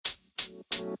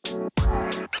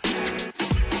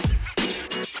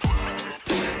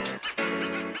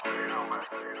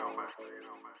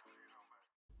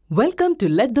Welcome to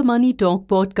Let the Money Talk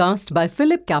podcast by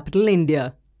Phillip Capital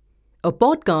India, a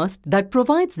podcast that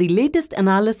provides the latest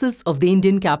analysis of the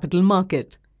Indian capital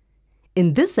market.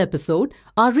 In this episode,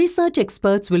 our research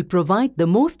experts will provide the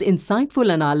most insightful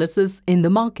analysis in the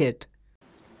market.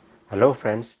 Hello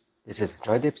friends, this is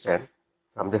Joydeep Sen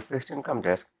from the Fixed Income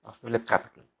Desk of Phillip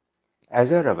Capital. As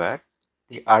you are aware,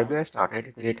 the RBI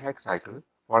started the rate hike cycle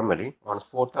formally on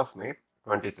 4th of May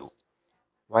 22.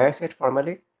 Why I said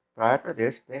formally? Prior to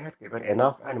this, they had given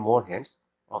enough and more hints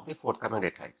of the forthcoming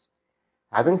rate hikes.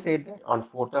 Having said that, on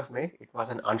 4th of May, it was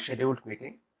an unscheduled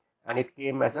meeting and it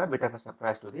came as a bit of a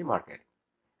surprise to the market.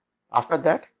 After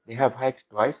that, they have hiked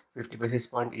twice, 50 basis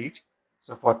points each,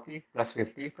 so 40 plus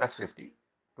 50 plus 50,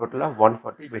 total of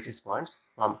 140 basis points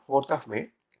from 4th of May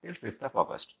till 5th of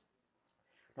August.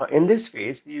 Now, in this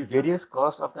phase, the various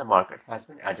curves of the market has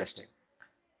been adjusting.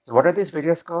 So, what are these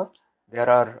various curves? There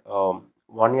are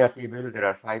 1-year T-bill, there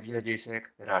are 5-year G-Sec,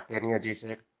 there are 10-year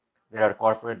G-Sec, there are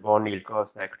corporate bond yield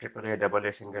curves like AAA,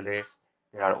 AA, single A,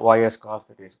 there are OIS curves,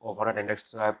 that is overnight index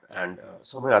swap, and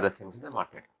so many other things in the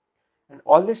market. And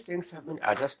all these things have been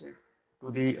adjusted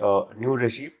to the new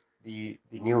regime, the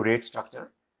new rate structure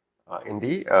in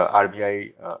the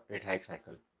RBI rate hike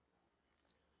cycle.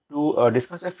 To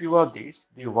discuss a few of these,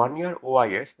 the 1-year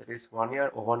OIS, that is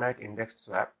 1-year overnight index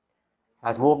swap,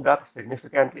 has moved up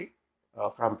significantly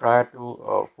from prior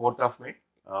to 4th of May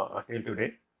till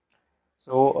today.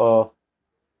 So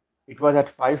it was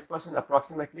at 5%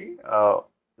 approximately,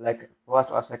 like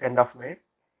 1st or 2nd of May.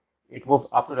 It moved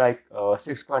up to like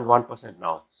 6.1%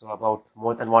 now, so about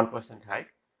more than 1%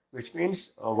 hike, which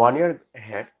means 1 year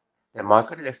ahead, the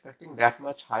market is expecting that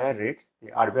much higher rates,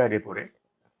 the RBI repo rate,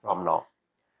 from now.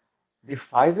 The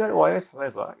 5-year OIS,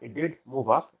 however, it did move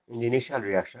up in the initial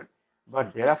reaction,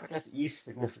 but thereafter it has eased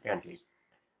significantly.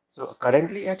 So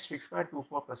currently at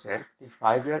 6.24%, the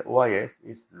 5-year OIS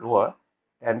is lower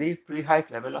than the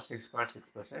pre-hike level of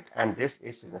 6.6%, and this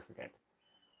is significant.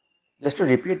 Just to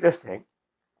repeat this thing,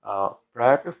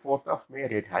 prior to 4th of May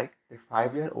rate hike, the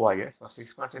 5-year OIS was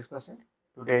 6.6%.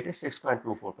 Today it is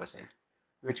 6.24%,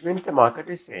 which means the market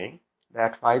is saying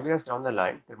that 5 years down the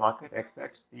line, the market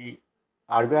expects the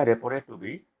RBI repo rate to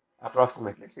be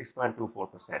approximately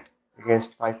 6.24%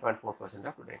 against 5.4%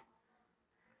 of today.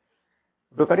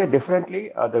 Look at it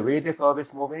differently, the way the curve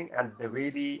is moving and the way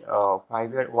the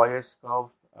 5-year OIS curve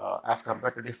as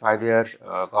compared to the 5-year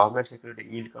government security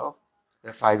yield curve,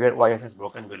 the 5-year OIS has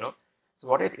broken below. So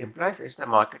what it implies is the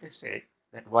market is saying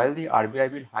that while the RBI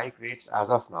will hike rates as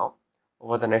of now,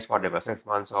 over the next whatever, 6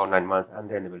 months or 9 months, and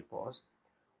then they will pause,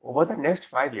 over the next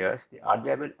 5 years, the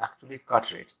RBI will actually cut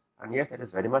rates. And yes, that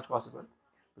is very much possible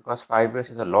because 5 years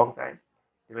is a long time.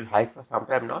 They will hike for some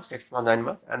time now, 6 months, 9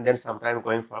 months, and then sometime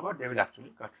going forward, they will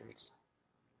actually cut rates.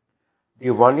 The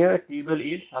 1-year T-bill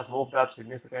yield has moved up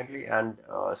significantly and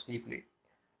steeply.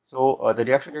 So the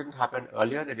reaction didn't happen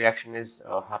earlier, the reaction is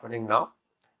happening now,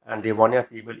 and the 1-year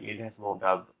T-bill yield has moved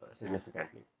up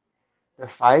significantly. The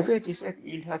 5-year G-Sec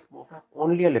yield has moved up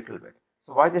only a little bit.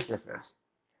 So why this difference?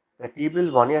 The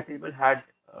T-bill, 1-year T-bill had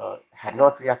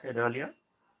not reacted earlier.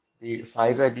 The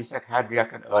 5-year G-Sec had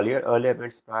reacted earlier. Earlier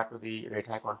means prior to the rate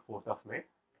hike on 4th of May.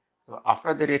 So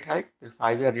after the rate hike, the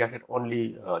 5-year reacted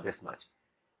only this much.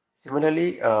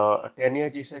 Similarly, a 10-year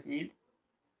G-Sec yield.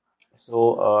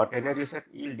 So 10-year G-Sec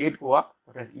yield did go up,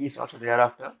 but has eased also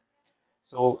thereafter.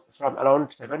 So from around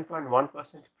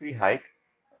 7.1% pre-hike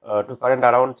to current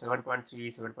around 7.3,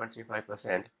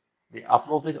 7.35%, the up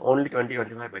move is only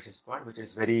 20-25 basis point, which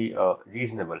is very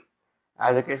reasonable,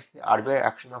 as against the RBI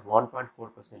action of 1.4%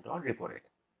 on repo rate.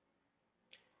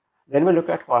 Then we look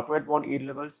at corporate bond yield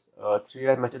levels,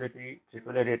 3-year maturity,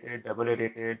 AAA rated, AA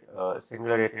rated,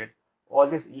 single rated. All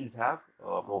these yields have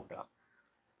moved up.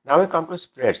 Now we come to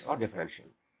spreads or differential.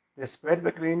 The spread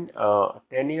between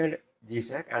 10-year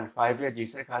G-Sec and 5-year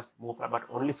G-Sec has moved up, but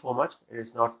only so much. It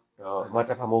is not much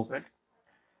of a movement.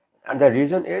 And the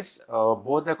reason is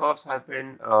both the curves have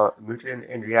been muted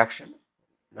in reaction.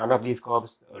 None of these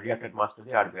curves reacted much to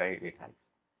the RBI rate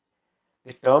hikes.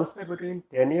 The term spread between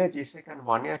 10-year G-Sec and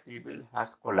 1-year T-bill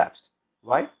has collapsed.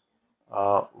 Why?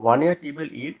 1-year T-bill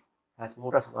yield has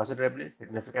moved up considerably,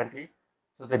 significantly.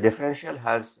 So the differential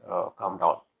has come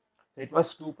down. So it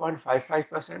was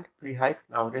 2.55% pre-hike,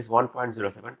 now it is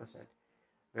 1.07%,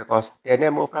 because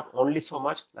 10-year moved up only so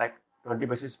much, like 20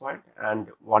 basis point, and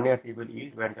 1-year T-bill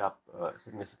yield went up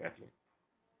significantly.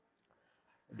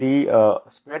 The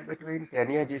spread between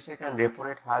 10-year G-Sec and repo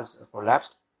rate has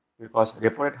collapsed because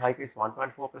repo rate hike is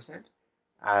 1.4%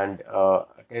 and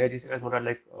 10-year G-Sec is more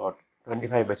like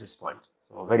 25 basis points.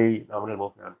 So very nominal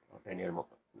movement of 10-year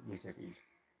G-Sec yield.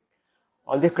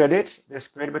 On the credits, the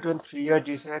spread between 3-year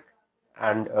G-Sec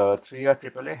and 3-year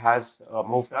AAA has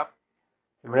moved up.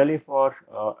 Similarly, for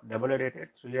AA rated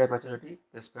 3-year maturity,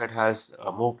 the spread has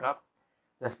moved up.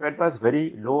 The spread was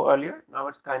very low earlier. Now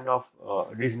it's kind of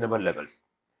reasonable levels.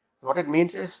 So what it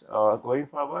means is going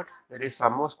forward, there is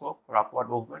some more scope for upward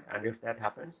movement, and if that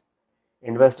happens,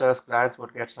 investors, clients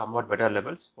would get somewhat better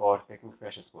levels for taking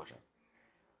fresh exposure.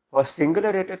 For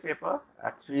singular rated paper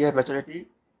at 3-year maturity,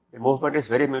 the movement is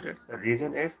very muted. The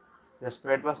reason is the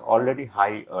spread was already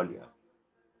high earlier.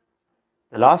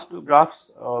 The last two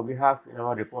graphs we have in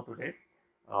our report today,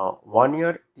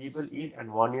 1-year T-bill yield and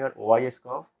 1-year OIS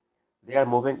curve, they are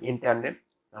moving in tandem.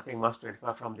 Nothing much to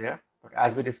infer from there. But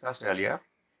as we discussed earlier,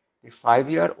 the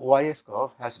 5-year OIS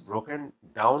curve has broken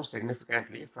down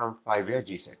significantly from 5-year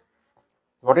G-Sec.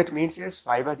 What it means is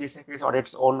 5-year G-Sec is on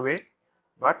its own way,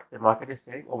 but the market is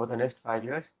saying over the next 5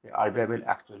 years, the RBI will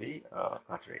actually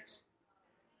cut rates.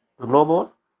 To know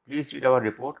more, please read our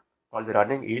report called the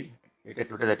Running Yield, dated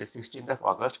today, that is 16th of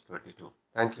August 22.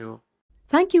 Thank you.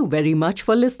 Thank you very much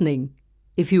for listening.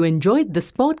 If you enjoyed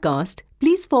this podcast,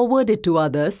 please forward it to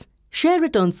others, share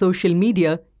it on social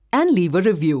media, and leave a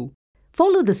review.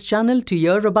 Follow this channel to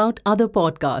hear about other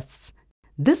podcasts.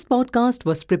 This podcast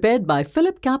was prepared by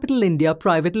Phillip Capital India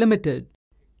Private Limited.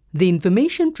 The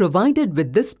information provided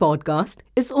with this podcast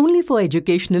is only for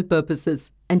educational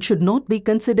purposes and should not be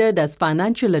considered as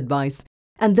financial advice,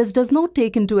 and this does not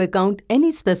take into account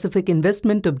any specific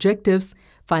investment objectives,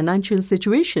 financial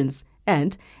situations,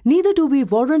 and neither do we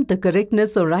warrant the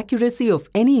correctness or accuracy of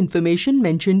any information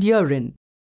mentioned herein.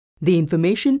 The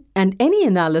information and any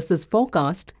analysis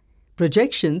forecast,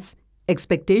 projections,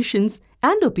 expectations,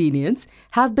 and opinions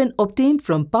have been obtained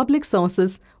from public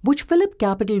sources which Phillip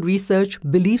Capital Research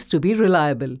believes to be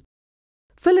reliable.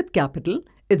 Phillip Capital,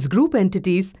 its group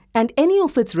entities, and any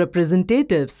of its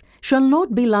representatives shall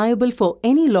not be liable for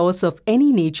any loss of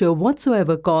any nature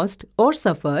whatsoever caused or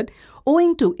suffered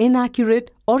owing to inaccurate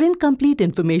or incomplete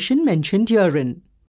information mentioned herein.